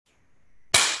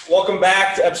Welcome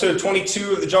back to episode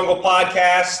 22 of the Jungle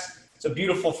Podcast. It's a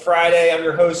beautiful Friday. I'm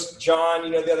your host, John. You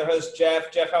know the other host, Jeff.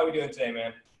 Jeff, how are we doing today,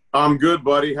 man? I'm good,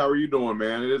 buddy. How are you doing,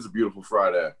 man? It is a beautiful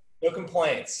Friday. No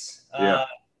complaints. Yeah.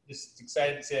 Just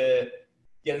excited to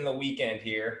get in the weekend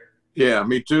here. Yeah,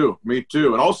 me too. Me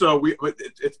too. And also,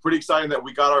 it's pretty exciting that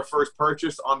we got our first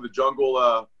purchase on the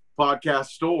Jungle Podcast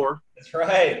store. That's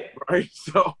right. Right.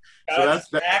 So that's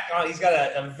Zach on. He's got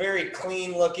a very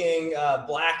clean-looking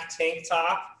black tank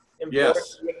top embroidered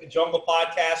with the Jungle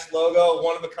Podcast logo.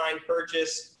 One-of-a-kind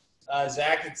purchase.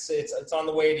 Zach, it's on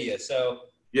the way to you. So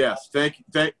yes, thank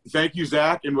you,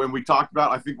 Zach. And when we talked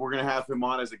about, I think we're going to have him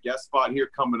on as a guest spot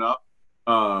here coming up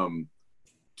to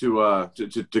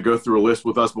go through a list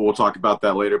with us, but we'll talk about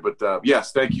that later. But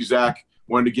yes, thank you, Zach.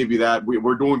 Wanted to give you that.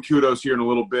 We're doing kudos here in a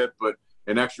little bit, but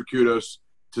an extra kudos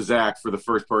to Zach for the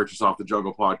first purchase off the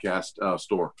Jungle Podcast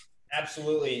store.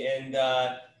 Absolutely. And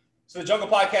so the Jungle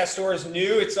Podcast store is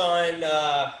new. It's on,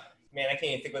 I can't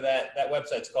even think what that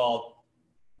website's called.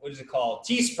 What is it called?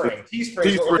 Teespring.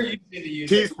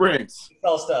 Teesprings.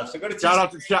 Sell stuff. So go to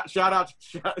Teespring. Shout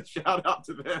out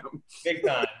to them. Big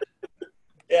time.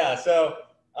 Yeah. So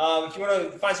if you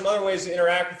want to find some other ways to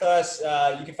interact with us,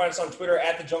 you can find us on Twitter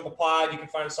at The Jungle Pod. You can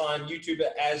find us on YouTube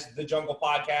as The Jungle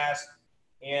Podcast.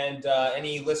 And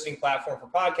any listening platform for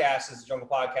podcasts is The Jungle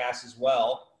Podcast as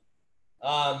well.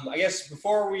 I guess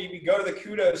before we go to the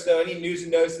kudos, though, any news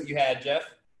and notes that you had, Jeff?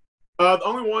 The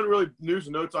only one really news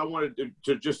and notes I wanted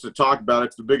to talk about,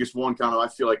 it's the biggest one kind of, I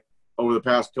feel like, over the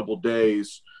past couple of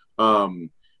days. The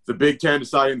Big Ten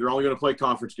deciding they're only going to play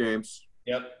conference games.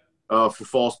 Yep. For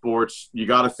fall sports. You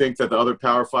got to think that the other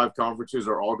Power 5 conferences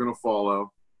are all going to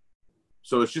follow.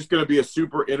 So it's just going to be a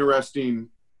super interesting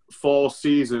fall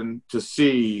season to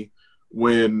see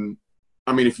when –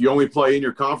 if you only play in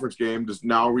your conference game,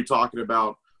 now are we talking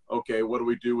about, okay, what do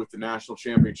we do with the national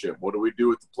championship? What do we do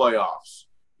with the playoffs?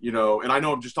 You know, and I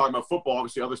know I'm just talking about football.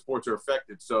 Obviously, other sports are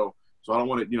affected, so I don't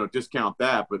want to, discount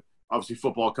that. But obviously,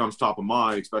 football comes top of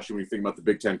mind, especially when you think about the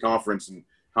Big Ten Conference and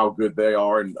how good they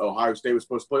are. And Ohio State was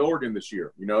supposed to play Oregon this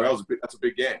year. You know, that's a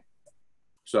big game.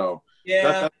 So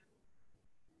yeah,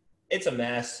 it's a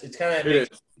mess. It's kind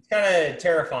of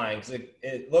terrifying because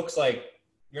it looks like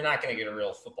you're not going to get a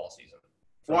real football season.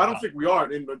 Well, I don't think we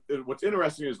are. And what's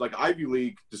interesting is, like, Ivy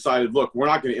League decided, look, we're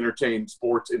not going to entertain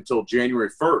sports until January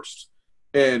 1st.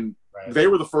 And they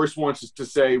were the first ones to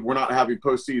say we're not having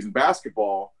postseason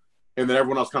basketball, and then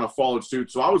everyone else kind of followed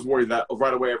suit. So I was worried that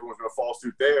right away everyone's going to follow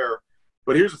suit there.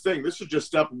 But here's the thing. This is just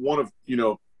step one of,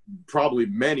 probably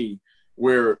many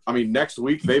where, next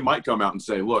week they might come out and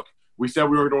say, look, we said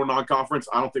we were doing non-conference.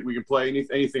 I don't think we can play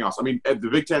anything else. The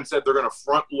Big Ten said they're going to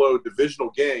front-load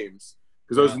divisional games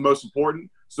because those are the most important.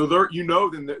 So they're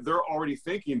already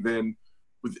thinking then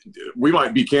we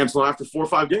might be canceling after 4 or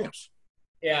 5 games.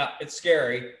 Yeah, it's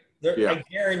scary. I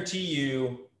guarantee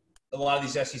you a lot of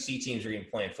these SEC teams are going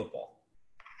to play in football.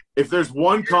 If there's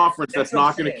one conference that's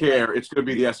not going to care, it's going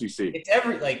to be the SEC.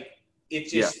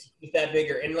 It's just that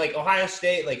bigger. And, Ohio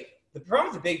State, the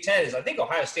problem with the Big Ten is I think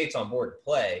Ohio State's on board to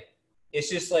play. It's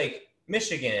just,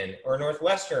 Michigan or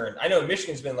Northwestern. I know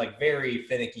Michigan's been, very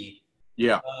finicky.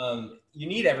 Yeah. You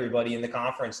need everybody in the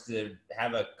conference to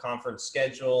have a conference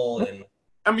schedule and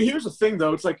 – here's the thing,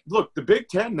 though. It's look, the Big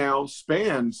Ten now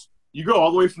spans – you go all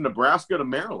the way from Nebraska to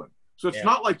Maryland. So it's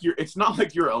not like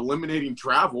you're eliminating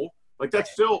travel.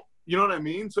 That's still – you know what I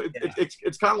mean? So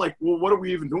it's kind of like, well, what are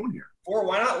we even doing here? Or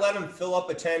why not let them fill up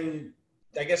a 10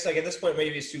 – I guess, at this point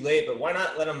maybe it's too late, but why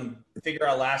not let them figure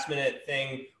out a last-minute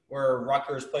thing where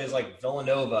Rutgers plays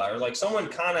Villanova or someone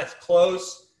kind of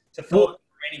close to fill up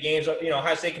any games.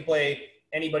 Ohio State can play –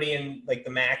 anybody in the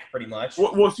MAC pretty much.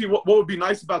 Well, see, what would be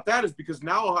nice about that is because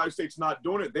now Ohio State's not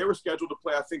doing it. They were scheduled to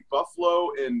play, I think,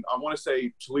 Buffalo and I want to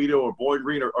say Toledo or Bowling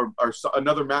Green or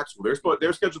another MAC school.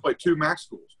 They're scheduled to play 2 MAC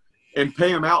schools and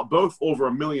pay them out both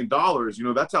over $1 million.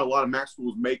 That's how a lot of MAC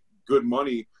schools make good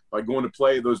money by going to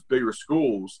play those bigger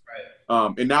schools.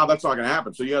 Right. And now that's not going to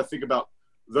happen. So you got to think about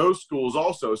those schools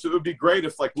also. So it would be great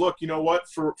if, look, you know what,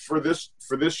 for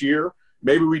this year,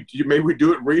 maybe we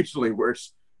do it regionally where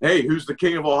it's, hey, who's the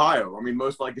king of Ohio?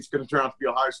 Most likely it's going to turn out to be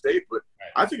Ohio State, but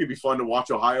I think it'd be fun to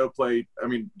watch Ohio play.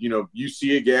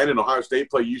 UC again and Ohio State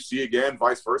play UC again,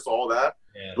 vice versa, all that.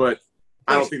 Yeah. But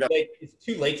I don't think it's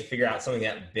too late to figure out something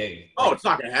that big. Oh, it's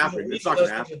not going to happen. It's not going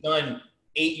to happen. Done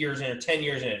 8 years or 10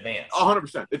 years in advance.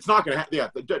 100%. It's not going to happen.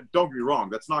 Yeah, don't get me wrong.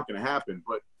 That's not going to happen.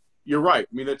 But you're right.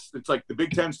 It's like the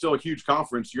Big Ten's still a huge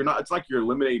conference. It's like you're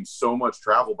eliminating so much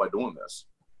travel by doing this.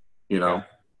 Yeah.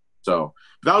 So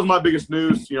that was my biggest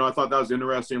news. I thought that was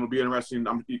interesting. It'll be interesting.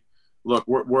 Look,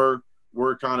 we're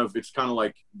it's kind of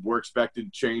like we're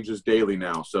expected changes daily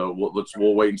now. So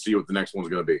we'll wait and see what the next one's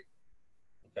going to be.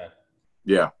 Okay.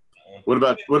 Yeah. What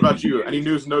about you? Any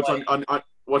news and notes on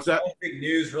what's that? Big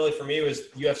news really for me was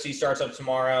UFC starts up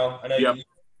tomorrow. I know Yep.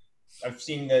 I've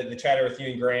seen the chatter with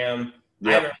you and Graham. Yep.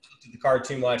 I haven't looked at the card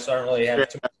too much, so I don't really have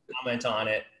too much comment on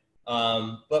it.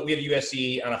 But we have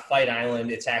UFC on a fight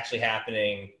island. It's actually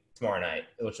happening tomorrow night,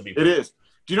 which will be. It is.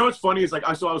 Do you know what's funny is I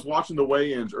was watching the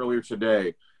weigh-ins earlier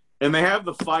today, and they have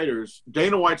the fighters.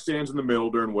 Dana White stands in the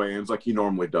middle during weigh-ins like he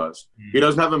normally does. He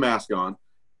doesn't have a mask on.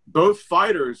 Both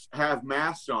fighters have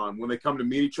masks on when they come to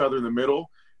meet each other in the middle.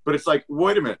 But it's like,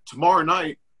 wait a minute, tomorrow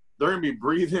night they're going to be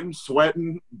breathing,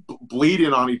 sweating,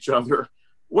 bleeding on each other.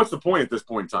 What's the point at this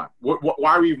point in time?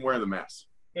 Why are we even wearing the masks?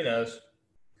 Who knows?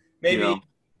 Maybe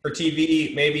for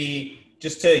TV, maybe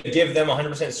just to give them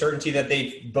 100% certainty that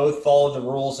they both follow the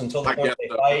rules until the point they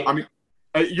fight. I mean,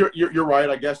 you're right.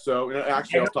 I guess so. And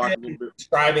actually, I was talking a little bit.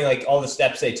 Describing like all the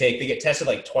steps they take. They get tested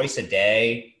like twice a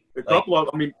day. A couple of,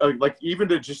 I mean, like even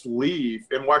to just leave,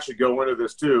 and we'll actually go into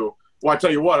this too. Well, I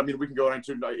tell you what, I mean, we can go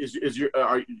into is your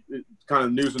kind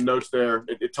of news and notes there.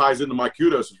 It ties into my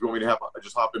kudos if you want me to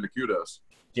just hop into kudos.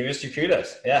 Give us your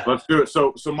kudos. Yeah. Let's do it.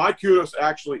 So my kudos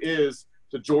actually is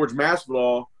to George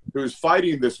Masvidal, who's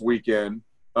fighting this weekend.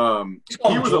 He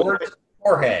was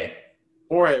Jorge.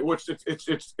 Which it's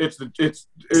Is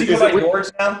he go by George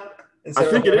now? I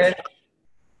think it is.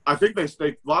 I think they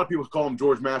a lot of people call him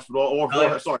George Masvidal or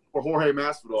Jorge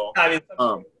Masvidal. I mean,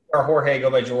 or Jorge go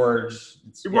by George.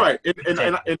 Right,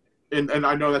 and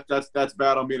I know that's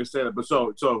bad on me to say that, but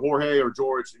so Jorge or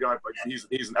George,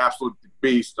 he's an absolute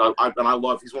beast. I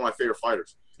love. He's one of my favorite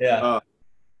fighters. Yeah.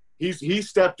 He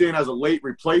stepped in as a late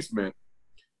replacement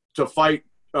to fight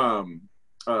Kamaru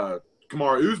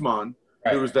Usman,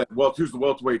 right, who's the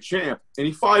welterweight champ, and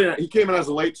he came in as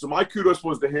a late. So my kudos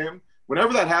was to him.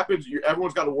 Whenever that happens,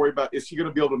 everyone's got to worry about, is he going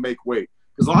to be able to make weight?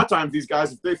 Because a lot of times these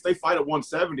guys, if they fight at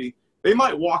 170, they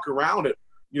might walk around at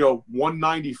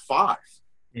 195,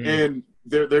 and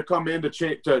they're coming in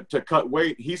to cut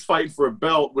weight. He's fighting for a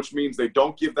belt, which means they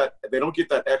don't get that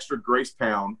extra grace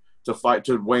pound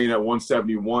to weigh in at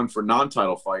 171 for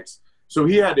non-title fights. So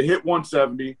he had to hit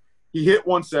 170. He hit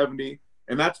 170.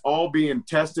 And that's all being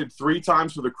tested 3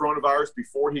 times for the coronavirus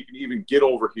before he can even get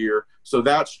over here. So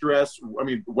that stress, I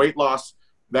mean, weight loss,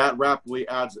 that rapidly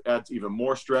adds even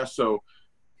more stress. So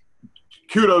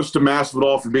kudos to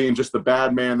Masvidal for being just the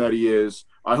bad man that he is.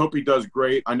 I hope he does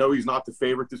great. I know he's not the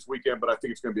favorite this weekend, but I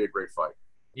think it's going to be a great fight.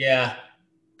 Yeah.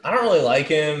 I don't really like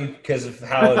him because of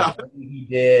how he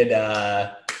did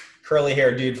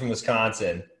curly-haired dude from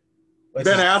Wisconsin.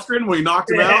 Ben Askren, when he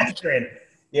knocked him out? Askren.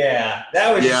 Yeah.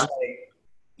 That was just like,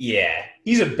 yeah,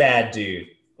 he's a bad dude.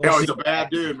 He's a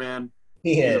bad dude, man.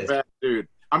 He's a bad dude.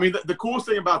 I mean, the coolest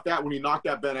thing about that when he knocked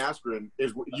out Ben Askren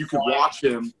is you could watch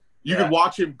him. You could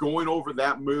watch him going over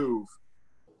that move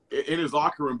in his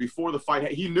locker room before the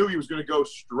fight. He knew he was going to go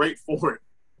straight for it.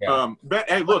 Yeah. Ben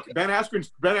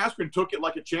Askren took it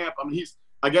like a champ. I mean,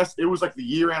 I guess it was like the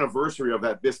year anniversary of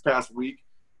that this past week,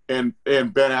 and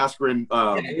Ben Askren.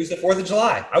 It was the 4th of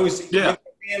July. I was with my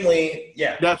family.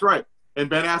 Yeah, that's right. And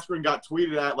Ben Askren got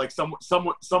tweeted at, like someone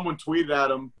tweeted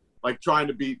at him, like trying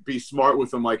to be smart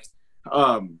with him, like,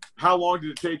 how long did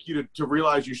it take you to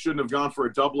realize you shouldn't have gone for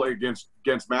a double against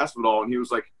Masvidal? And he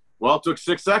was like, well, it took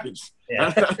 6 seconds. Yeah.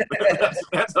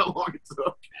 That's how long it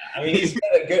took. I mean, he's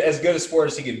as good a sport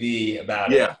as he could be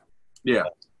about it. Yeah.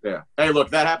 Hey, look,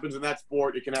 that happens in that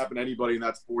sport. It can happen to anybody in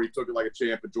that sport. He took it like a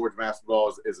champ, and George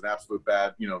Masvidal is an absolute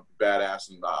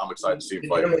badass, and I'm excited to see him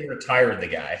fight. He retired the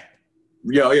guy.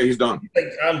 Yeah, he's done.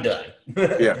 I'm done.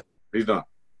 Yeah, he's done.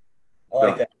 I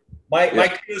like that. My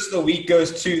kudos of the week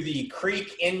goes to the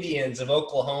Creek Indians of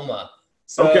Oklahoma.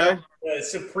 So the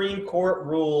Supreme Court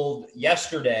ruled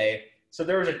yesterday. So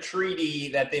there was a treaty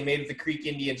that they made with the Creek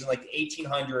Indians in like the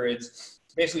 1800s,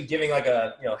 basically giving like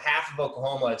half of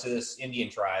Oklahoma to this Indian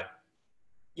tribe.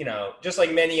 Just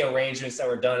like many arrangements that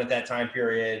were done at that time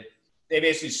period, they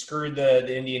basically screwed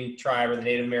the Indian tribe or the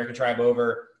Native American tribe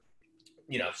over.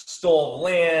 Stole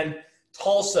land.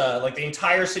 Tulsa, like the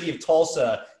entire city of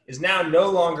Tulsa, is now no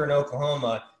longer in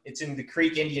Oklahoma. It's in the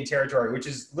Creek Indian Territory, which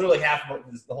is literally half of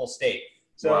the whole state.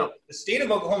 So The state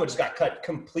of Oklahoma just got cut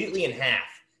completely in half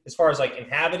as far as like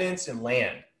inhabitants and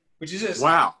land, which is just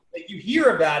like you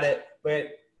hear about it,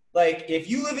 but like if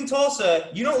you live in Tulsa,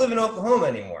 you don't live in Oklahoma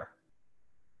anymore.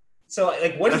 So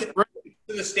like what is it?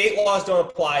 So the state laws don't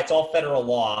apply. It's all federal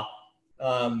law.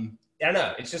 I don't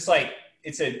know. It's just like I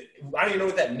don't even know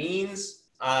what that means.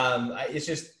 It's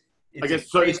just. I guess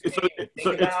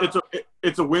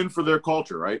it's a win for their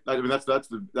culture, right? I mean, that's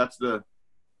the.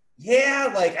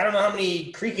 Yeah, like I don't know how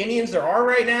many Creek Indians there are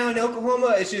right now in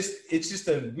Oklahoma. It's just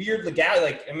a weird legality.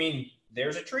 Like, I mean,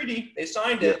 there's a treaty. They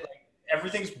signed it. Like,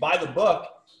 everything's by the book.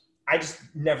 I just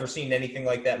never seen anything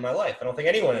like that in my life. I don't think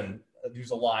anyone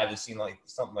who's alive has seen like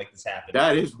something like this happen.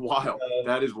 That is wild.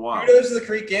 That is wild. Kudos to the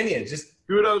Creek Indians. Just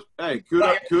kudos. Hey,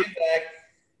 kudos.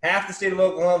 Half the state of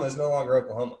Oklahoma is no longer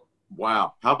Oklahoma.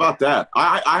 Wow. How about that?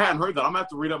 I hadn't heard that. I'm going to have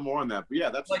to read up more on that. But, yeah,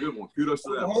 that's like, a good one. Kudos to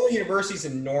them. Oklahoma University's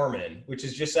in Norman, which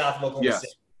is just south of Oklahoma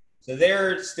City. So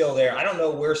they're still there. I don't know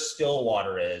where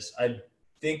Stillwater is. I'm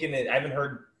thinking I haven't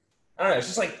heard – I don't know. It's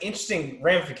just like interesting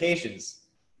ramifications.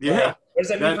 Yeah. Like, what does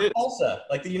that mean for Tulsa?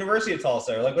 Like the University of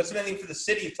Tulsa? Or like what's it mean for the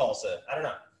city of Tulsa? I don't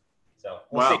know. So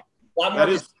we'll see. A lot more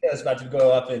casinos about to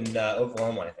go up in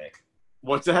Oklahoma, I think.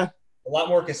 What's that? A lot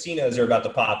more casinos are about to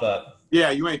pop up.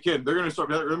 Yeah, you ain't kidding. They're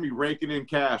gonna be raking in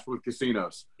cash with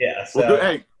casinos. Yeah. So,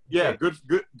 well,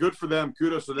 good for them.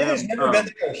 Kudos to them. There's never been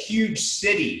like a huge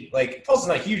city. Like Tulsa's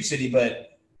not a huge city,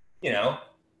 but you know,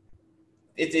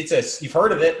 it's you've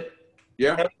heard of it.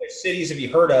 Yeah. How many cities have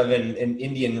you heard of in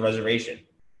Indian reservation?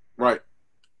 Right.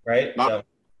 Right. So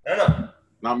I don't know.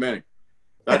 Not many.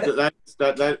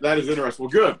 That is interesting.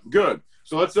 Well, good.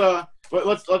 So let's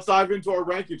dive into our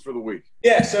rankings for the week.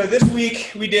 Yeah, so this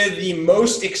week we did the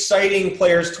most exciting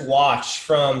players to watch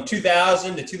from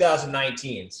 2000 to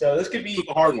 2019. So this could be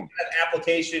a hard one. An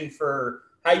application for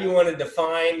how you want to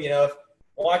define, if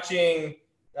watching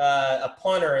a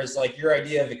punter is like your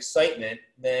idea of excitement,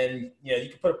 then you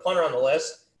can put a punter on the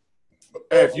list.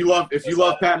 Hey, if you love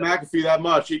Pat McAfee that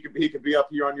much, he could be up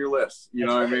here on your list. You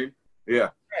know what I mean? Yeah.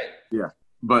 Right. Yeah.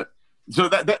 But so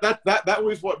that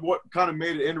was what kind of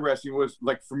made it interesting was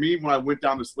like for me when I went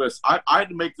down this list, I had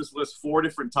to make this list 4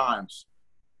 different times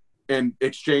and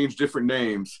exchange different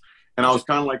names. And I was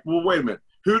kind of like, well, wait a minute.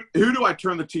 Who do I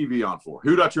turn the TV on for?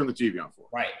 Who do I turn the TV on for?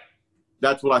 Right.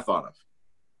 That's what I thought of.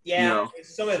 Yeah.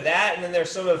 Some of that, and then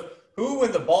there's some of who,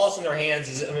 when the ball's in their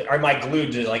hands, am I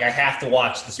glued to? Like, I have to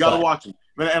watch this. You got to watch it.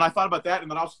 And I thought about that, and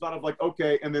then I also thought of like,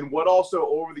 okay, and then what also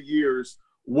over the years,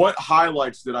 what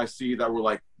highlights did I see that were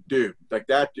like, dude, like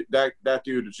that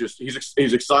dude is just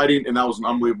he's exciting, and that was an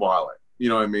unbelievable highlight. You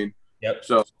know what I mean? Yep.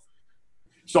 So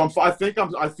I think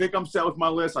I'm set with my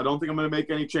list. I don't think I'm going to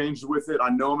make any changes with it. I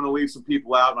know I'm going to leave some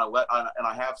people out, and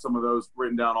I have some of those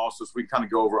written down also, so we can kind of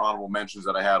go over honorable mentions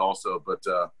that I had also. But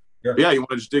sure. Yeah, you want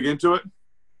to just dig into it?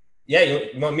 Yeah,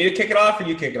 you want me to kick it off, or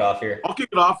you kick it off here? I'll kick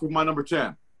it off with my number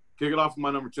 10.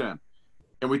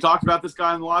 And we talked about this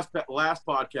guy in the last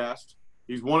podcast.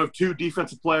 He's one of 2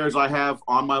 defensive players I have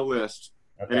on my list,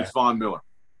 and it's Von Miller.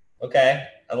 Okay,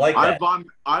 I like that.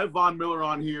 I have Von Miller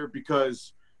on here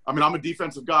because, I mean, I'm a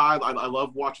defensive guy. I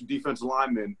love watching defensive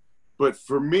linemen. But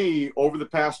for me, over the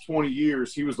past 20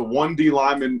 years, he was the 1D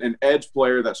lineman and edge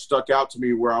player that stuck out to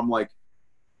me where I'm like,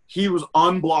 he was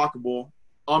unblockable,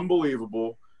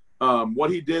 unbelievable. What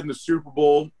he did in the Super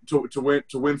Bowl to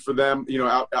win for them,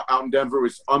 out in Denver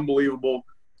was unbelievable.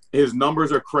 His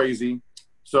numbers are crazy.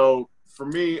 So for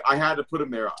me, I had to put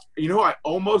him there. I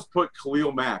almost put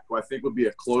Khalil Mack, who I think would be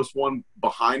a close one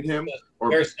behind him.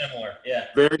 Very similar, yeah.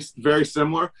 Very, very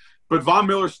similar. But Von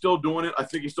Miller's still doing it. I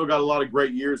think he's still got a lot of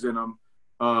great years in him.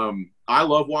 I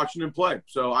love watching him play.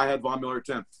 So I had Von Miller at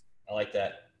 10th. I like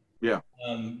that. Yeah.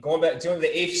 Going back to the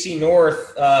AFC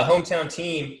North hometown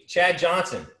team, Chad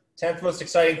Johnson, 10th most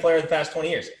exciting player in the past 20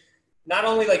 years. Not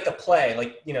only like the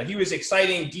play, he was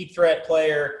exciting, deep threat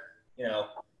player.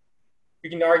 We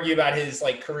can argue about his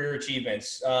career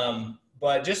achievements,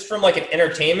 but just from an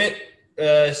entertainment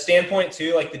standpoint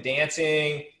too, like the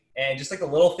dancing and just the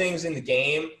little things in the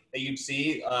game that you'd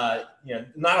see.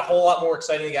 Not a whole lot more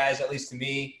exciting guys, at least to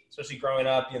me, especially growing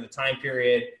up, the time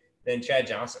period, than Chad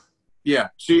Johnson. Yeah,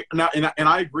 see, now, and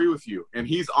I agree with you. And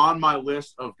he's on my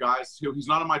list of guys. He's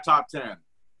not in my top 10.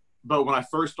 But when I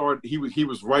first started, he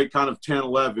was right kind of 10,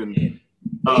 11.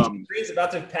 He's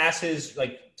about to pass his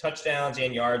touchdowns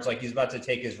and yards. He's about to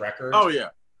take his record. Oh, yeah.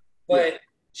 But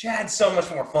Chad's so much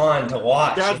more fun to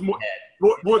watch.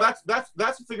 Well, that's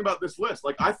the thing about this list.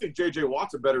 I think J.J.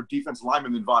 Watt's a better defensive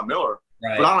lineman than Von Miller.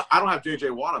 Right. But I don't have J.J.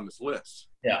 Watt on this list.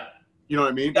 Yeah. You know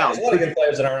what I mean? Yeah, there's a lot of good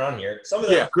players that aren't on here. Some of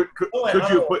them, could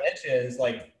you put mentions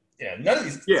none of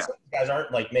these guys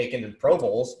aren't making the Pro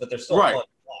Bowls, but they're still fun to watch.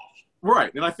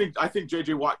 Right, and I think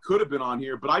J.J. Watt could have been on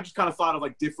here, but I just kind of thought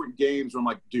of different games where I'm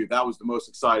like, dude, that was the most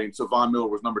exciting. So Von Miller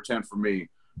was number 10 for me.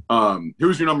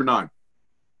 Who's your number 9?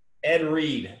 Ed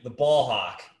Reed, the ball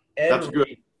hawk. That's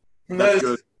good. That's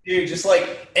good. Dude, just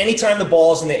anytime the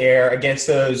ball's in the air against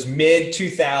those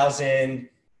mid-2000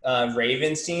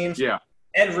 Ravens teams,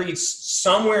 Ed Reed's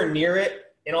somewhere near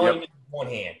it, and all you need is one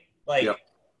hand.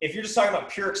 If you're just talking about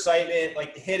pure excitement,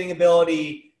 the hitting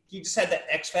ability, he just had that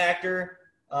X factor.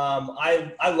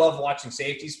 I love watching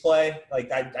safeties play.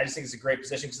 Like I just think it's a great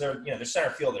position because they're center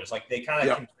fielders. Like they kind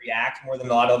of can react more than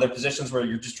a lot of other positions where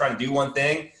you're just trying to do one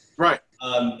thing. Right.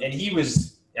 And he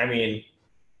was, I mean,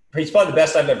 he's probably the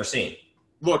best I've ever seen.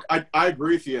 Look, I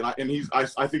agree with you, and I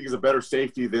think he's a better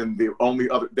safety than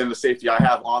the safety I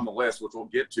have on the list, which we'll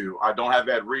get to. I don't have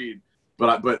Ed Reed,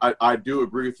 but I do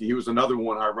agree with you. He was another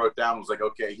one I wrote down. Was like,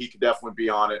 okay, he could definitely be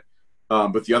on it.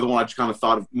 But the other one I just kind of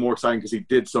thought of more exciting because he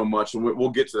did so much, and we'll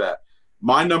get to that.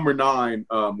 My number 9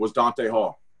 was Dante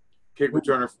Hall, kick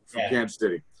returner from Kansas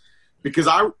City, because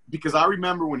I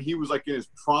remember when he was like in his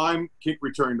prime kick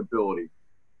returning ability.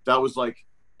 That was like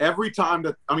every time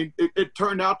that it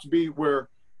turned out to be where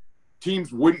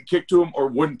teams wouldn't kick to him or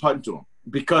wouldn't punt to him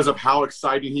because of how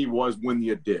exciting he was when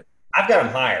you did. I've got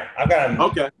him higher. I've got him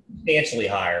substantially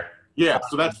higher. Yeah,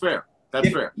 so that's fair. That's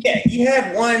fair. Yeah, he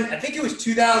had one, I think it was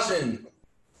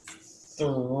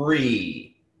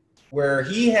 2003, where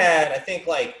he had, I think,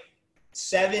 like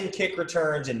 7 kick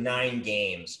returns in 9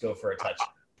 games go for a touchdown.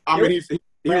 I mean,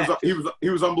 he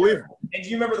was unbelievable. And do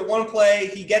you remember the one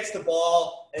play, he gets the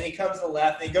ball, and he comes to the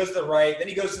left, and he goes to the right, then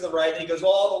he goes to the right, and he goes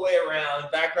all the way around,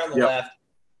 back around the left.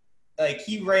 Like,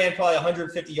 he ran probably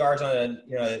 150 yards on a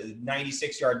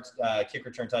 96-yard kick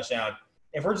return touchdown.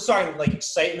 If we're just talking, like,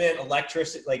 excitement,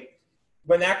 electricity, like,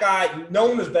 when that guy, no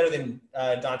one was better than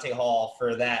Dante Hall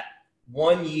for that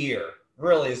 1 year.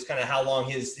 Really, is kind of how long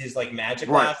his like magic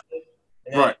lasted,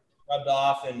 and then rubbed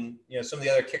off. And some of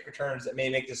the other kick returns that may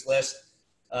make this list.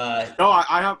 No,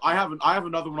 I have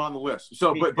another one on the list.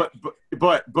 So,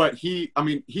 but he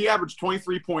averaged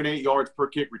 23.8 yards per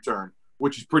kick return,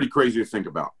 which is pretty crazy to think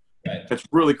about. Right. That's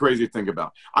really crazy to think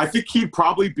about. I think he'd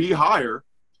probably be higher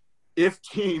if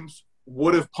teams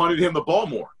would have punted him the ball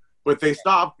more. But they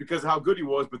stopped because of how good he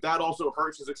was. But that also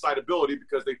hurts his excitability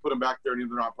because they put him back there and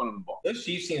they're not punting the ball. Those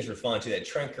Chiefs teams were fun, too. They had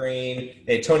Trent Green.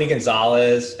 They had Tony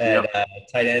Gonzalez at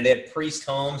tight end. They had Priest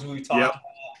Holmes, who we talked about.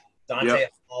 Dante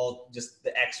Hall, just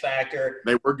the X factor.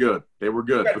 They were good.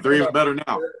 But they're even better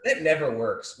now. That never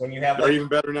works when you have They're even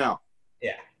better now.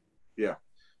 Yeah. Yeah.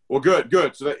 Well,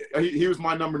 good. So he was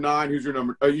my number 9. Who's your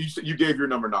number? You gave your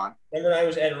number 9. Number 9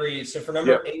 was Ed Reed. So for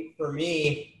number 8 for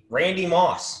me, Randy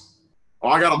Moss. Oh,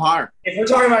 I got him higher. If we're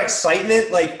talking about excitement,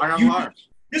 like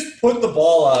just put the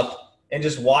ball up and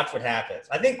just watch what happens.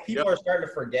 I think people are starting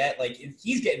to forget. Like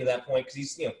he's getting to that point because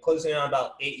he's closing in on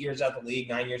about 8 years out the league,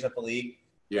 9 years out the league.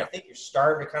 Yeah, I think you're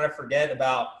starting to kind of forget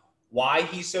about why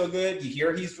he's so good. You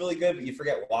hear he's really good, but you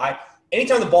forget why.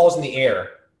 Anytime the ball's in the air,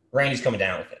 Randy's coming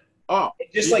down with it. Oh,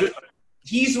 he's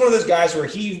one of those guys where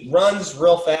he runs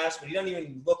real fast, but he doesn't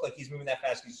even look like he's moving that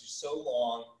fast because he's just so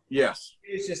long. Yes,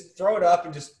 he's just throw it up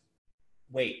and just.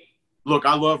 Wait. Look,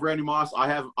 I love Randy Moss. I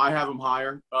have him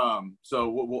higher.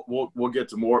 So we'll get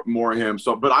to more of him.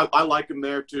 So, but I like him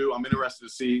there too. I'm interested to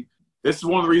see. This is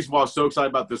one of the reasons why I was so excited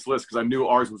about this list because I knew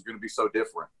ours was going to be so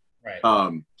different. Right.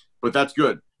 But that's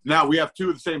good. Now we have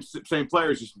 2 of the same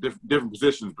players, just different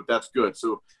positions. But that's good.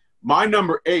 So my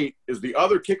number 8 is the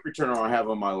other kick returner I have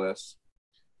on my list.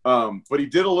 But he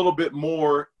did a little bit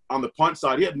more on the punt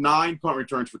side. He had 9 punt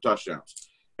returns for touchdowns.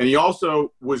 And he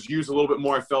also was used a little bit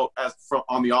more, I felt,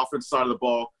 on the offense side of the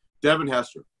ball. Devin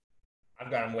Hester. I've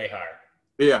got him way higher.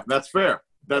 Yeah, that's fair.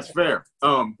 That's fair.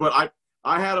 But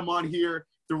I had him on here.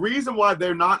 The reason why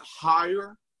they're not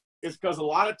higher is because a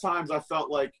lot of times I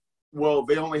felt like, well,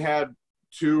 they only had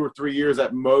 2 or 3 years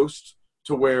at most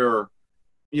to where,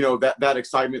 that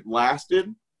excitement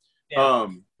lasted. Yeah.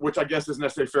 Which I guess isn't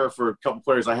necessarily fair for a couple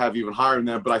players I have even higher than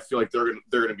them, but I feel like they're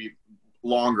gonna be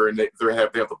longer and they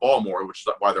have the ball more, which is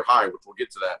why they're high, which we'll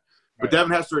get to that. But right.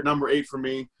 Devin Hester at number 8 for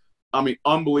me. I mean,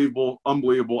 unbelievable.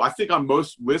 I think on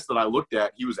most lists that I looked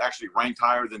at, he was actually ranked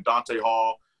higher than Dante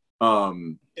Hall.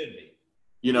 Could be.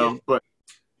 But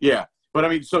yeah. But I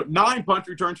mean, so 9 punt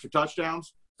returns for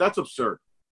touchdowns. That's absurd.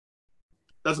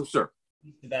 He's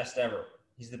the best ever.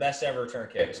 He's the best ever return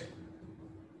kicks.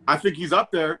 I think he's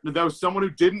up there. There was someone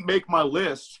who didn't make my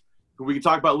list, who we can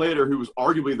talk about later, who was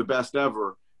arguably the best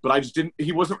ever. But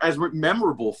he wasn't as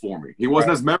memorable for me.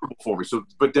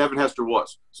 But Devin Hester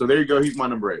was. So there you go. He's my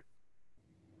number 8.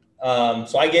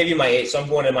 So I gave you my 8, so I'm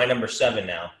going to my number 7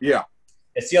 now. Yeah.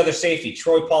 It's the other safety,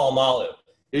 Troy Polamalu.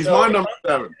 He's my number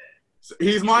 7.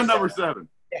 He's my number 7.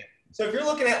 Yeah. So if you're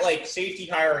looking at, like, safety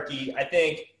hierarchy, I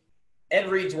think Ed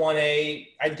Reed's 1A.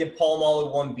 I'd give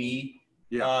Polamalu 1B.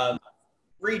 Yeah.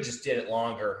 Reed just did it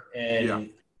longer, and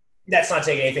that's not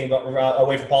taking anything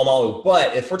away from Polamalu.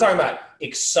 But if we're talking about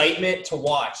excitement to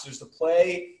watch, there's the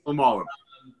play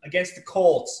against the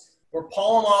Colts where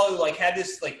Polamalu had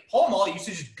this, Polamalu used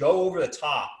to just go over the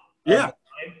top. Yeah.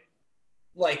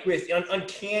 like with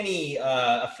uncanny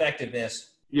effectiveness.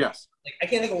 Yes. Like I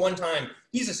can't think of one time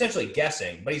he's essentially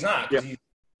guessing, but he's not because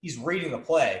he's reading the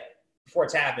play before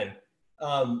it's happened.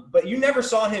 But you never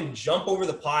saw him jump over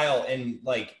the pile and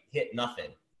like hit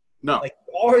nothing. No. Like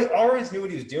always knew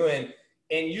what he was doing,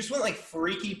 and you just went like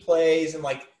freaky plays and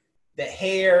like the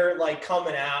hair like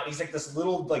coming out. He's like this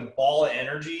little like ball of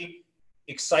energy,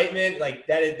 excitement. Like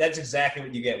that's exactly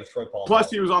what you get with Troy Polamalu. Plus,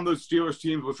 he was on those Steelers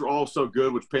teams, which were all so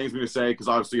good, which pains me to say because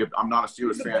obviously I'm not a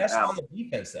Steelers fan. Best on the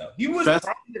defense, though. He was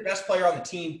probably the best player on the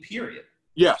team. Period.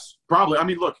 Yes, probably. I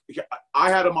mean, look, I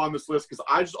had him on this list because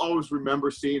I just always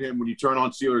remember seeing him when you turn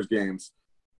on Steelers games.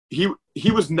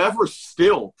 He was never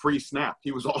still pre-snap.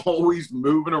 He was always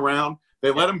moving around. They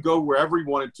let him go wherever he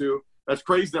wanted to. That's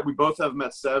crazy that we both have him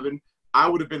at 7. I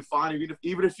would have been fine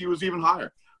even if he was even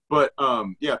higher. But,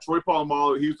 Troy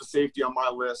Polamalu, he was the safety on my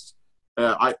list.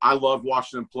 I love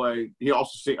watching him play. He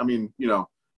also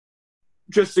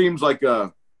just seems like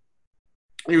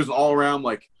he was all around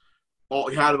like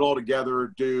he had it all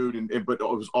together, dude. But it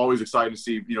was always exciting to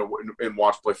see, and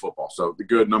watch play football. So the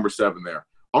good number 7 there.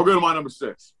 I'll go to my number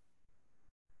 6.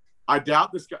 I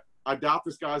doubt this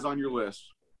guy's on your list.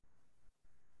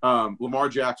 Lamar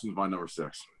Jackson's my number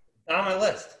 6. Not on my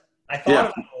list. I thought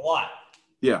about it a lot.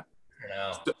 Yeah.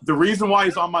 The reason why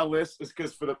he's on my list is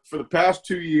because for the past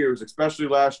 2 years, especially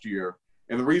last year,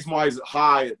 and the reason why he's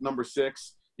high at number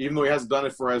 6, even though he hasn't done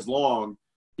it for as long,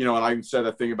 and I even said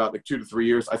that thing about like 2 to 3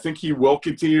 years, I think he will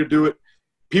continue to do it.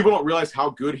 People don't realize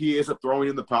how good he is at throwing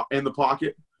in the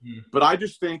pocket. But I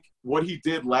just think what he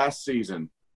did last season,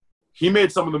 he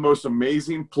made some of the most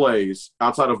amazing plays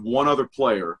outside of one other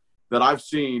player that I've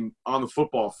seen on the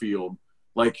football field,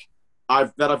 that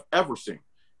I've ever seen.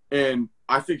 And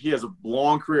I think he has a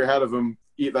long career ahead of him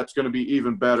that's going to be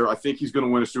even better. I think he's going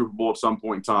to win a Super Bowl at some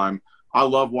point in time. I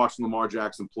love watching Lamar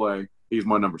Jackson play. He's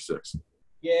my number 6.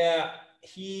 Yeah,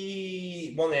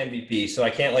 he won the MVP, so I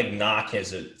can't knock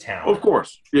his talent. Of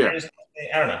course, yeah.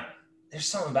 I don't know. There's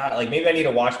something about it. Maybe I need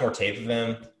to watch more tape of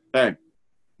him. Hey,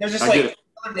 there's just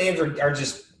other names are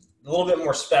just a little bit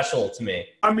more special to me.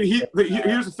 I mean,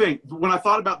 here's the thing. When I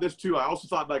thought about this too, I also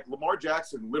thought Lamar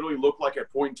Jackson literally looked like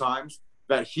at point times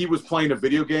that he was playing a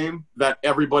video game that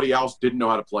everybody else didn't know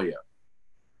how to play yet.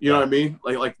 You know what I mean?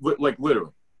 Like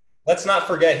literally. Let's not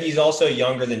forget he's also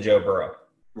younger than Joe Burrow.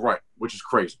 Right, which is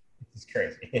crazy. It's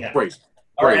crazy. Yeah. Crazy.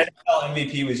 Our NFL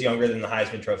MVP was younger than the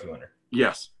Heisman Trophy winner.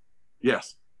 Yes.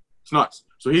 It's nuts.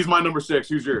 So he's my number 6.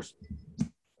 Who's yours?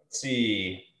 Let's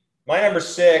see. My number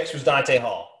 6 was Dante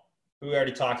Hall, who we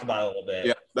already talked about a little bit.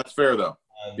 Yeah, that's fair, though.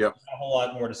 Yep. Not a whole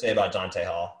lot more to say about Dante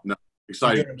Hall. No,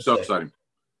 exciting. So 6? Exciting.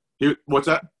 What's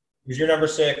that? Who's your number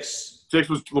 6? 6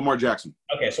 was Lamar Jackson.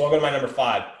 Okay, so I'll go to my number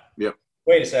 5. Yep.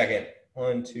 Wait a second.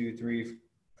 1, 2, 3.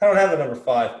 I don't have a number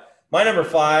 5. My number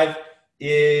 5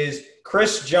 is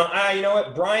Chris Jones. You know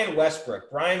what? Brian Westbrook.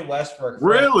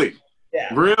 Really?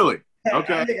 Yeah. Really?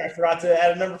 Okay. I think I forgot to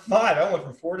add a number 5. I went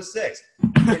from 4 to 6.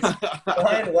 It's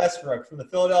Brian Westbrook from the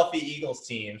Philadelphia Eagles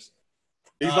teams.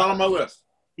 He's not on my list.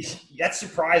 That's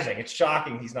surprising. It's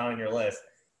shocking he's not on your list.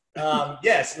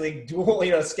 Yes,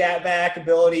 dual, scat back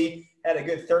ability. Had a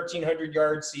good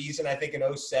 1,300-yard season, I think, in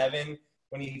 2007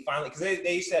 when he finally – because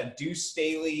they used to have Deuce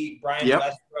Staley, Brian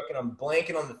Westbrook, and I'm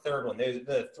blanking on the third one. There's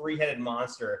the three-headed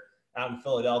monster out in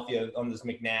Philadelphia on those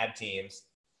McNabb teams.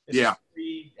 There's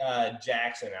three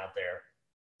Jackson out there.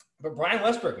 But Brian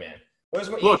Westbrook, man,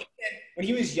 when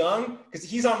he was young, because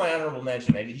he's on my honorable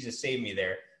mention. He just saved me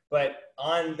there. But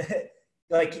on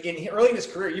early in his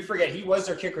career, you forget he was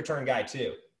their kick return guy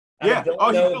too. Yeah.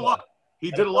 Oh, he did a lot.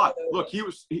 He did a lot. Look, he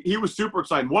was super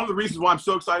excited. One of the reasons why I'm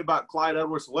so excited about Clyde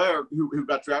Edwards-Helaire, who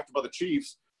got drafted by the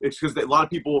Chiefs, is because a lot of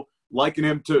people liken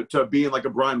him to being like a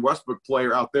Brian Westbrook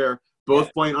player out there,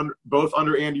 playing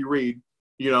under Andy Reid.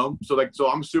 So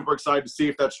I'm super excited to see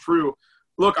if that's true.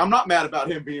 Look, I'm not mad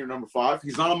about him being your number 5.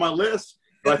 He's not on my list,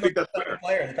 but I think that's fair.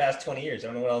 Player in the past 20 years. I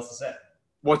don't know what else to say.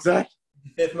 What's that?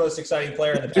 The 5th most exciting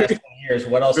player in the past 20 years.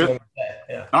 What else do you want to say?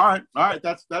 Yeah. All right.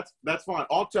 That's fine.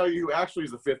 I'll tell you who actually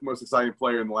is the 5th most exciting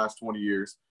player in the last 20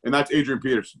 years, and that's Adrian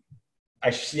Peterson.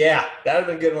 That would have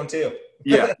been a good one too.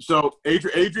 Yeah. So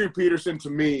Adrian Peterson to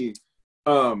me,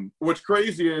 what's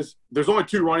crazy is there's only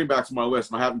 2 running backs on my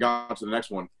list, and I haven't gotten to the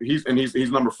next one. He's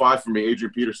number 5 for me,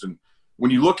 Adrian Peterson. When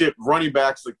you look at running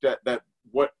backs like that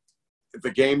what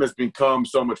the game has become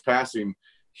so much passing,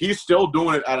 he's still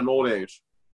doing it at an old age.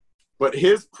 But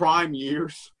his prime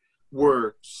years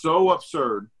were so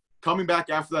absurd. Coming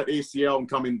back after that ACL and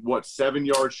coming, 7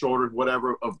 yards shorter,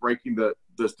 whatever, of breaking the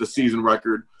season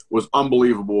record was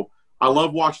unbelievable. I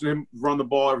love watching him run the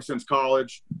ball ever since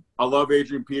college. I love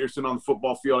Adrian Peterson on the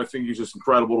football field. I think he's just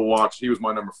incredible to watch. He was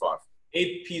my number 5.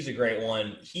 AP's a great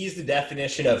one. He's the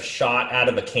definition of shot out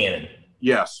of a cannon.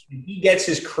 Yes. When he gets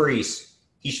his crease,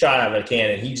 he's shot out of a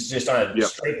cannon. He's just on a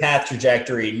straight path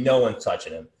trajectory. No one's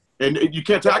touching him. And you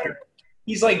can't tackle him.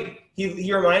 He's like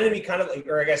he reminded me kind of like,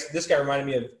 or I guess this guy reminded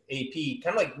me of AP.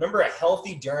 Kind of like, remember a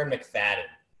healthy Darren McFadden?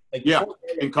 Like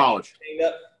in college.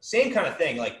 Same kind of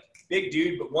thing. Like big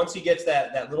dude, but once he gets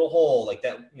that little hole, like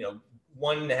that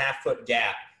 1.5 foot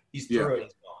gap, he's through it.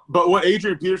 He's gone. But what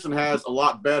Adrian Peterson has a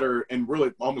lot better, and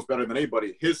really almost better than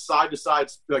anybody, his side to side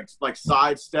like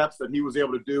side steps that he was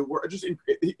able to do were just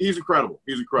he's incredible.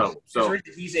 He's incredible. So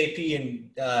he's AP and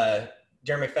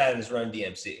Darren McFadden's run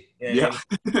DMC. You know what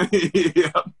I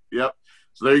mean? Yep.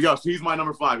 So there you go. So he's my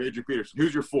number 5, Adrian Peterson.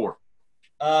 Who's your 4?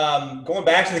 Going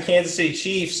back to the Kansas City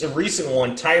Chiefs, a recent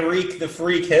one, Tyreek the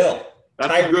Freak Hill.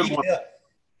 That's a good one.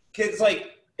 Kids,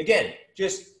 like, again,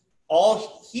 just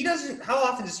all – he doesn't – how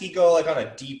often does he go, like, on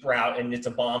a deep route and it's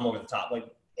a bomb over the top? Like,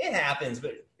 it happens,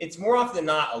 but it's more often than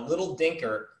not a little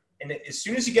dinker. And as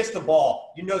soon as he gets the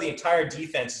ball, the entire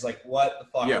defense is like, what the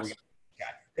fuck are we going to do?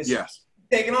 Because he's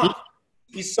taking off.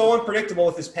 He's so unpredictable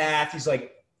with his path. He's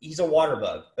like – he's a water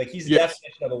bug. Like, he's the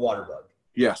definition of a water bug.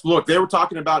 Yes. Look, they were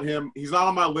talking about him. He's not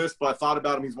on my list, but I thought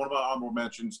about him. He's one of my honorable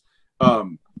mentions.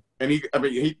 And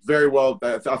he very well,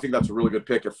 I think that's a really good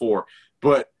pick at 4.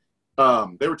 But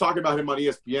they were talking about him on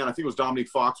ESPN. I think it was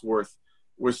Dominique Foxworth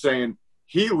was saying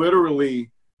he literally,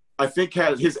 I think,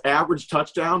 has his average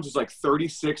touchdowns is like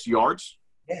 36 yards.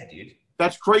 Yeah, dude.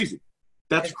 That's crazy.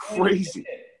 That's crazy.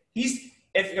 He's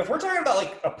if we're talking about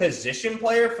like a position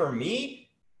player for me,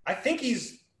 I think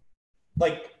he's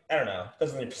like, I don't know,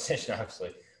 doesn't mean position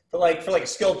obviously, but like for like a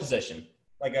skill position,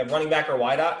 like a running back or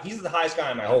wideout, he's the highest guy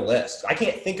on my whole list. I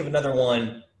can't think of another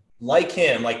one like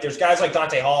him. Like there's guys like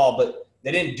Dante Hall, but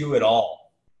they didn't do it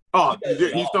all. Oh,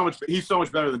 he's so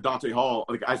much better than Dante Hall,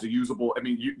 like as a usable. I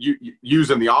mean, you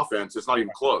use in the offense, it's not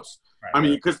even close. Right, I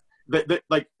mean, because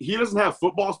like he doesn't have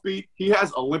football speed, he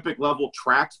has Olympic level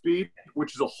track speed,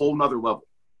 which is a whole nother level.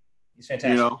 He's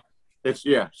fantastic. It's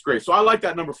great. So I like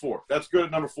that number 4. That's good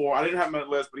at number 4. I didn't have him on the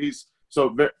list,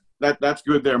 but that's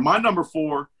good there. My number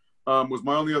 4 was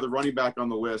my only other running back on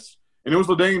the list, and it was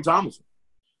LaDainian Tomlinson.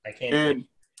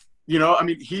 I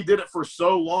mean, he did it for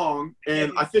so long,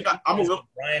 and I think I'm a little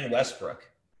 – Brian Westbrook.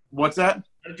 What's that?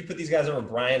 How did you put these guys over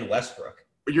Brian Westbrook?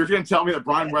 You're going to tell me that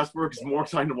Brian Westbrook is more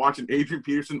exciting to watch than Adrian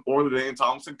Peterson or LaDainian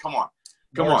Tomlinson? Come on.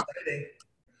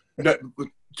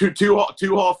 Two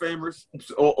Hall of Famers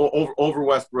over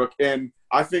Westbrook, and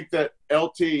I think that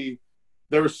LT.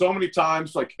 There were so many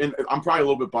times, like, and I'm probably a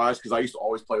little bit biased because I used to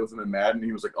always play with him in Madden.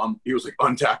 He was like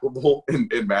untackleable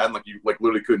in Madden, like you like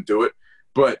literally couldn't do it.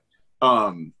 But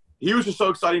he was just so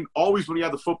exciting. Always when he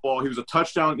had the football, he was a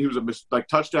touchdown. He was a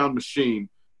touchdown machine.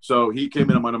 So he came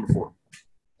in on my number 4.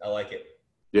 I like it.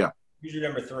 Yeah. Who's your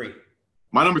number 3?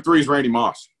 My number 3 is Randy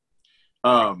Moss.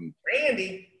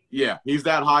 Randy. Yeah, he's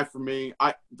that high for me.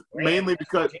 Mainly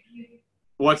because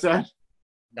what's that?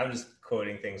 I'm just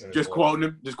quoting things. Just quoting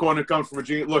him comes from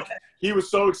Virginia. Look, he was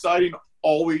so exciting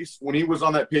always when he was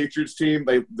on that Patriots team.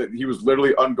 He was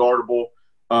literally unguardable,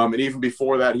 and even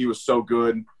before that, he was so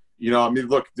good. I mean,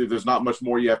 look, there's not much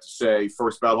more you have to say.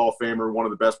 First ballot Hall of Famer, one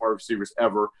of the best wide receivers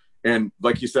ever, and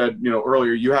like you said,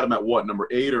 earlier, you had him at what, number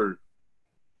 8 or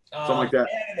something like that?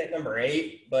 I had him at number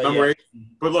 8. But number 8.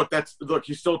 But look,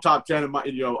 he's still top 10 in my.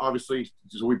 Obviously,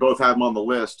 we both have him on the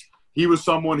list. He was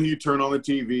someone who turned on the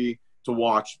TV to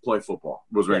watch play football.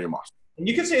 Was Randy Moss. And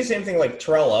you could say the same thing like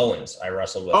Terrell Owens I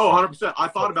wrestled with. Oh, 100%. I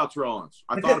thought about Terrell Owens.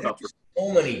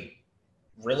 So many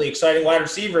really exciting wide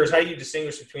receivers. How do you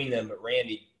distinguish between them? But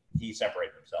Randy, he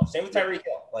separated himself. Same with Tyreek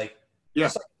Hill.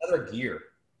 Just like another gear.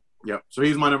 Yep. So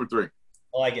he's my number 3.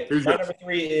 I like it. My number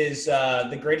 3 is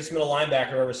the greatest middle linebacker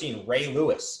I've ever seen, Ray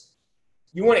Lewis.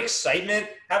 You want excitement?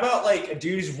 How about like a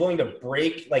dude who's willing to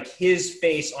break like his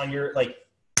face on your like –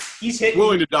 he's hitting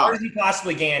willing to die. As hard as he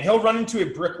possibly can. He'll run into a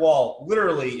brick wall,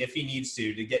 literally, if he needs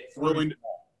to get through.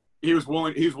 He was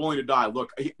willing to die.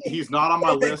 Look, he's not on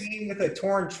my list. With a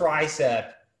torn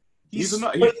tricep, he's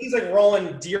like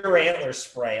rolling deer antler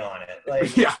spray on it. Like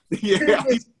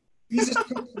he's a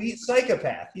complete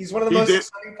psychopath. He's one of the most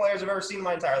exciting players I've ever seen in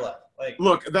my entire life. Like,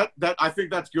 look, that I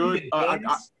think that's good.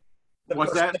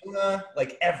 What's that?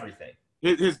 Like everything.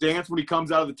 His dance when he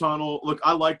comes out of the tunnel. Look,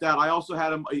 I like that. I also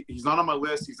had him. He's not on my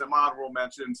list. He's in my honorable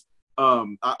mentions.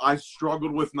 I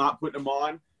struggled with not putting him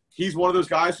on. He's one of those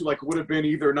guys who like would have been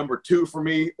either number 2 for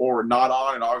me or not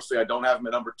on. And obviously I don't have him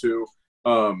at number 2.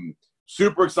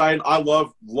 Super exciting. I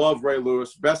love Ray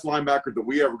Lewis. Best linebacker that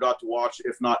we ever got to watch,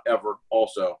 if not ever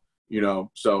also.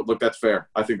 So look, that's fair.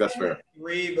 I think that's fair.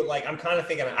 3, but like I'm kind of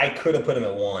thinking I could have put him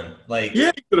at 1. Like, yeah,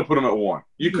 you could have put him at 1.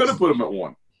 You could have put him at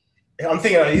 1. I'm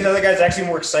thinking these other guys actually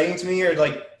more exciting to me, or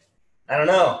like, I don't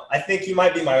know. I think he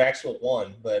might be my actual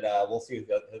one, but we'll see who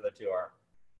the other two are.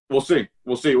 We'll see.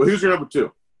 Well, who's your number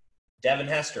 2? Devin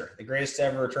Hester, the greatest to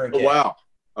ever return Oh, kick. wow.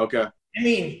 Okay. I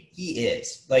mean, he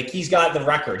is. Like, he's got the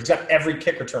record. He's got every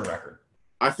kick return record.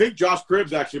 I think Josh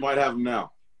Cribbs actually might have him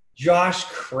now. Josh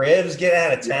Cribbs, get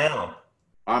out of town.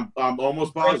 I'm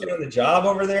almost positive. On the job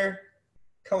over there?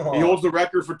 Come on. He holds the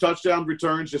record for touchdown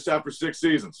returns just after 6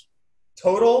 seasons.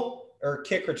 Total or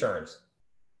kick returns?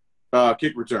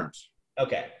 Kick returns.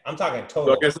 Okay. I'm talking total.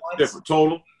 So I guess it's different.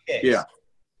 Total? Kicks. Yeah.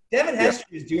 Devin Hester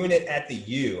is doing it at the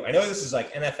U. I know this is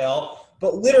like NFL,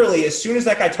 but literally as soon as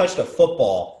that guy touched a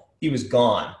football, he was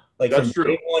gone. Like That's from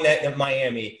true. day one at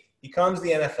Miami, he comes to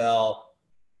the NFL,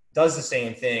 does the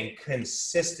same thing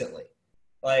consistently.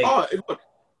 Like,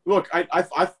 look, I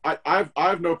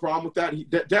have no problem with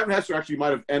that. Devin Hester actually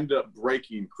might have ended up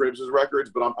breaking Cribbs'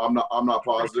 records, but I'm not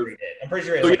positive. I'm pretty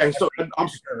sure he did.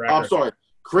 I'm sorry.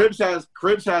 Cribbs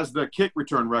has the kick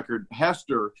return record.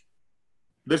 Hester,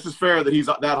 this is fair that he's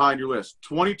that high on your list.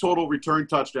 20 total return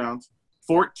touchdowns,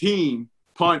 14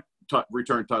 punt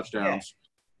return touchdowns,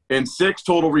 and 6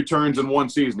 total returns in one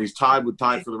season. He's tied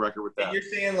for the record with that. You're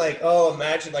saying like, oh,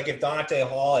 imagine like if Dante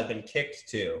Hall had been kicked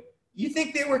to. You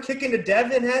think they were kicking to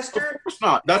Devin Hester? Of course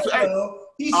not. That's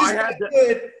he's just that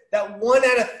good. That 1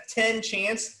 out of 10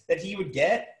 chance that he would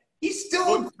get. He's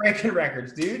still breaking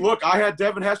records, dude. Look, I had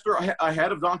Devin Hester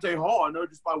ahead of Dante Hall. I know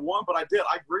just by 1, but I did.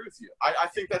 I agree with you. I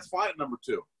think that's fine at number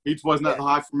 2. He wasn't that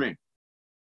high for me.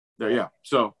 There, yeah.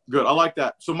 So good. I like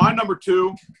that. So my number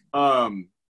 2, I'm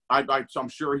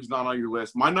sure he's not on your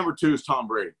list. My number 2 is Tom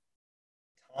Brady.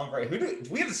 Tom Brady. Do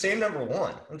we have the same number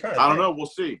 1? I'm trying to. I don't know. We'll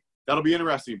see. That'll be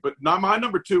interesting. But not my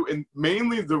number 2, and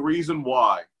mainly the reason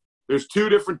why. There's 2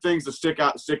 different things that stick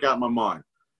out in my mind.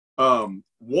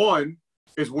 One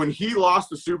is when he lost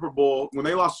the Super Bowl, when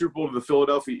they lost Super Bowl to the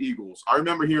Philadelphia Eagles. I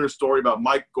remember hearing a story about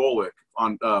Mike Golick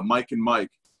on Mike and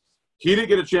Mike. He didn't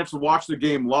get a chance to watch the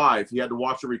game live. He had to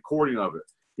watch a recording of it.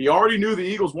 He already knew the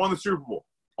Eagles won the Super Bowl.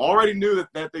 Already knew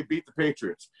that they beat the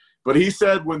Patriots. But he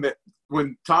said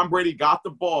when Tom Brady got the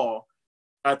ball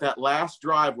at that last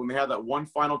drive, when they had that one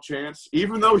final chance,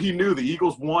 even though he knew the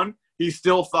Eagles won, he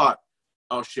still thought,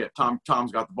 oh shit,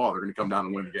 Tom's got the ball. They're going to come down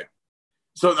and win the game.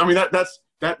 So I mean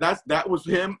that was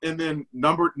him. And then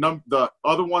the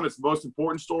other one that's the most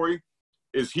important story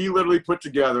is he literally put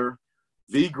together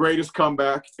the greatest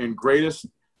comeback and greatest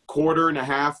quarter and a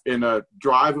half in a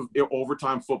drive of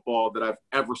overtime football that I've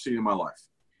ever seen in my life.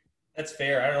 That's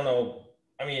fair. I don't know.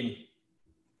 I mean,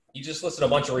 you just listed a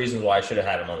bunch of reasons why I should have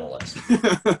had him on the list.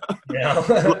 You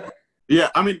know? Yeah,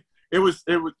 I mean, it was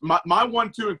my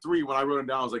 1, 2, and 3 when I wrote them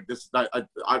down. I was like,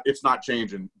 it's not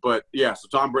changing. But yeah, so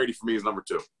Tom Brady for me is number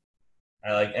 2.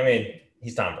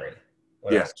 He's Tom Brady.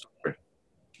 Yes, yeah,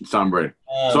 it's Tom Brady.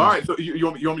 So all right, so you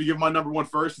want me to give my number 1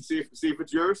 first and see if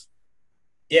it's yours?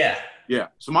 Yeah. Yeah.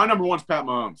 So my number 1's Pat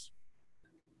Mahomes.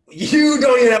 You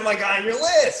don't even have my guy on your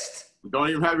list. Don't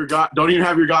even have your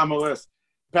guy on my list.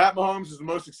 Pat Mahomes is the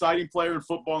most exciting player in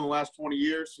football in the last 20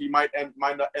 years. He might end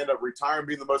up retiring,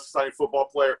 being the most exciting football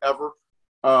player ever.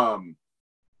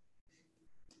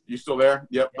 You still there?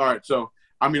 Yep. All right. So,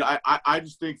 I mean, I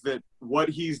just think that what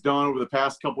he's done over the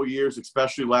past couple of years,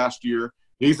 especially last year,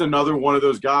 he's another one of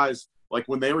those guys. Like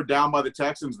when they were down by the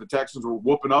Texans were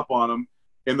whooping up on him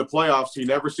in the playoffs. He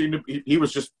never seemed to – he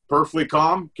was just perfectly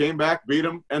calm, came back, beat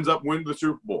him, ends up winning the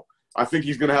Super Bowl. I think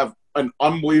he's going to have an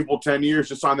unbelievable 10 years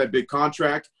to sign that big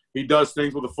contract. He does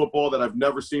things with the football that I've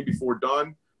never seen before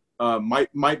done. Might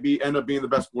end up being the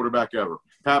best quarterback ever.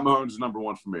 Pat Mahomes is number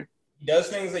 1 for me. He does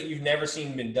things that you've never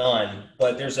seen been done,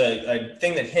 but there's a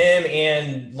thing that him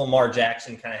and Lamar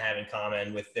Jackson kind of have in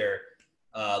common with their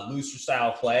looser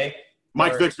style play.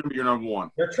 Mike Vick's going to be your number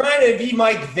 1. They're trying to be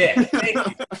Mike Vick.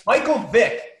 Michael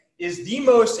Vick is the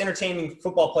most entertaining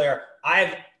football player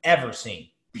I've ever seen.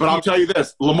 But I'll tell you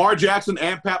this, Lamar Jackson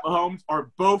and Pat Mahomes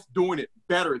are both doing it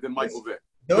better than Michael Vick.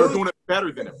 They're doing it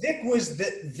better than him. Vick was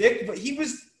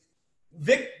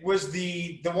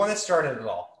the one that started it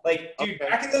all. Like, dude,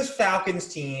 back in those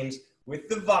Falcons teams with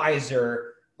the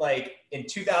visor, like in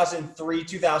 2003,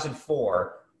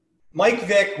 2004, Mike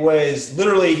Vick was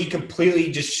literally, he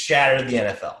completely just shattered the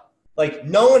NFL. Like,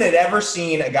 no one had ever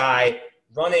seen a guy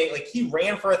running, like he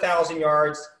ran for 1,000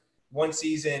 yards one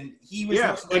season. He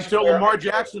was until Lamar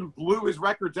Jackson blew his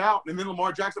records out, and then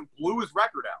Lamar Jackson blew his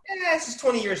record out. Yeah, this is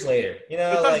 20 years later. You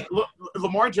know,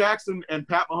 Lamar Jackson and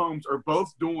Pat Mahomes are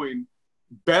both doing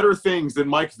better things than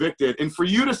Mike Vick did. And for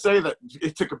you to say that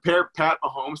to compare Pat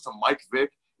Mahomes to Mike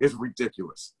Vick is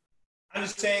ridiculous. I'm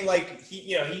just saying, like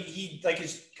he like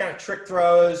his kind of trick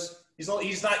throws.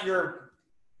 He's not your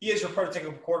he is your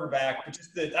prototypical quarterback, but just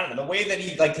I don't know, the way that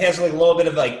he like has like a little bit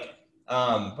of like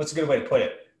what's a good way to put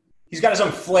it? He's got his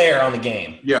own flair on the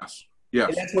game. Yes.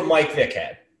 And that's what Mike Vick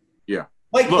had. Yeah.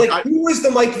 Who was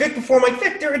the Mike Vick before Mike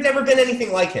Vick? There had never been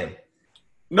anything like him.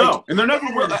 No, and there never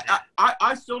will.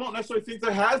 I still don't necessarily think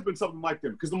there has been something like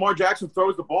him because Lamar Jackson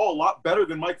throws the ball a lot better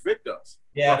than Mike Vick does.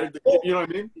 Yeah. You know what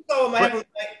I mean?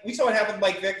 We saw what happened with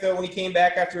Mike Vick, though, when he came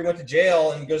back after he went to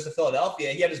jail and goes to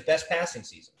Philadelphia. He had his best passing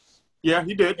season. Yeah,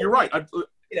 he did. You're right.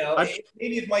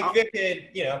 Maybe if Mike Vick had,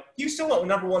 he was still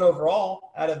number 1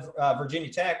 overall out of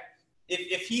Virginia Tech.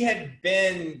 If he had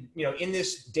been, in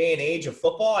this day and age of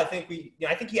football, I think he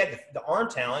had the arm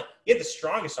talent. He had the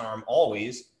strongest arm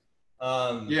always.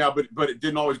 Yeah, but it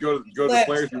didn't always go to the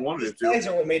players you wanted it to. Plays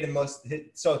are what made him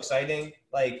so exciting.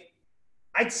 Like,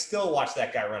 I'd still watch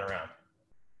that guy run around.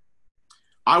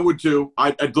 I would too.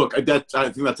 I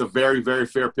think that's a very, very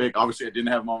fair pick. Obviously, I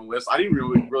didn't have him on the list. I didn't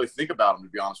really think about him, to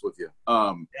be honest with you.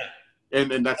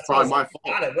 And that's probably my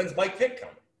fault. When's Mike Vick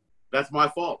coming? That's my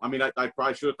fault. I mean, I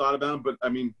probably should have thought about him, but I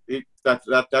mean, that's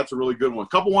a really good one. A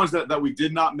couple ones that we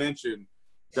did not mention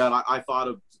that I thought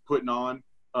of putting on.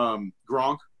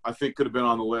 Gronk, I think, could have been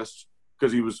on the list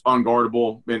because he was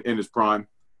unguardable in his prime.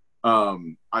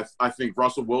 I think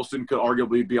Russell Wilson could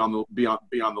arguably be on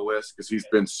the list because he's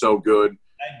been so good.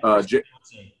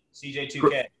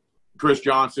 CJ2K. Chris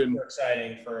Johnson. Super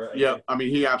exciting for. Yeah, I mean,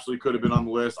 he absolutely could have been on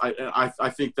the list. I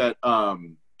think that.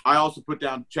 I also put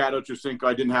down Chad Ochocinco.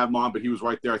 I didn't have him on, but he was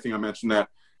right there. I think I mentioned that.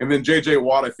 And then J.J.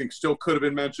 Watt, I think, still could have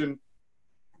been mentioned.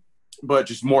 But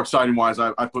just more exciting-wise,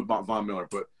 I put Von Miller.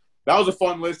 But that was a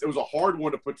fun list. It was a hard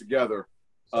one to put together.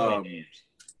 I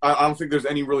don't think there's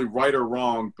any really right or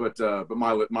wrong, but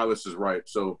my list is right.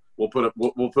 So we'll put up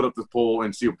the poll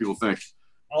and see what people think.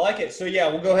 I like it. So, yeah,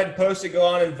 we'll go ahead and post it. Go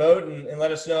on and vote and let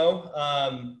us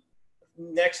know.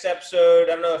 Next episode,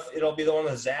 I don't know if it'll be the one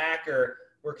with Zach or –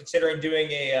 we're considering doing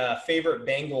a favorite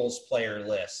Bengals player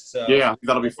list. So yeah,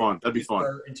 that'll be fun. That'd be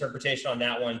fun. Interpretation on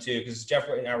that one too, because Jeff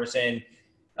and I were saying,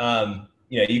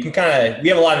 you can kind of we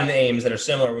have a lot of names that are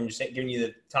similar when you're giving you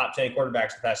the top 10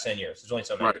 quarterbacks the past 10 years. There's only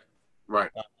so many. Right.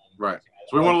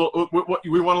 So we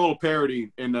want a little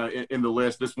parity in the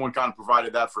list. This one kind of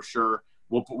provided that for sure.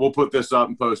 We'll put this up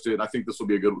and post it. I think this is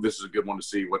a good one to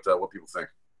see what people think.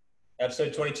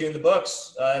 Episode 22 in the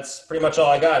books. That's pretty much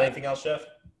all I got. Anything else, Jeff?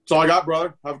 That's all I got,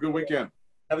 brother. Have a good weekend.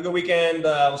 Have a good weekend.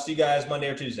 We'll see you guys Monday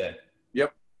or Tuesday.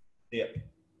 Yep. See ya.